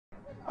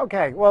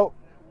Okay, well,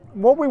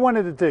 what we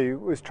wanted to do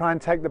was try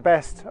and take the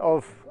best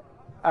of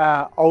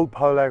old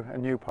polo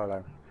and new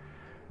polo.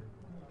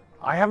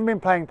 I haven't been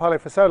playing polo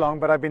for so long,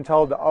 but I've been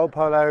told that old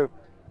polo,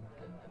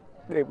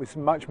 it was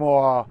much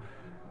more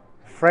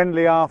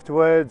friendly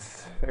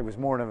afterwards, it was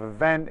more of an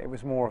event, it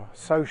was more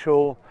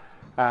social.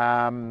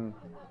 A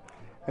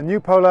new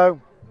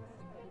polo,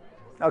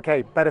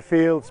 okay, better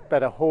fields,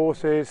 better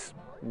horses,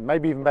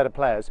 maybe even better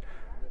players.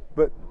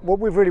 But what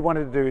we've really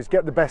wanted to do is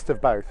get the best of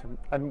both,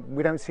 and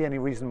we don't see any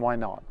reason why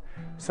not.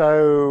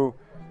 So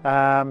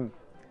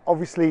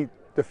obviously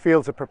the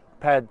fields are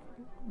prepared,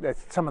 they're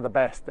some of the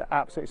best, they're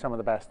absolutely some of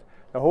the best.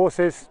 The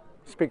horses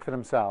speak for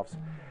themselves.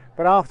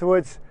 But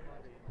afterwards,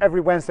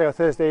 every Wednesday or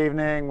Thursday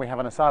evening, we have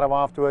an asado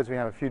afterwards, we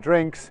have a few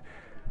drinks.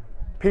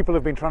 People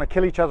have been trying to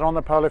kill each other on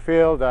the polo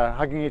field,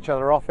 hugging each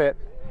other off it.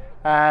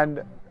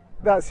 And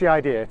that's the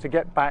idea, to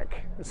get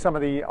back some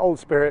of the old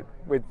spirit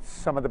with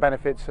some of the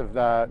benefits of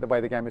the way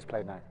the game is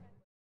played now.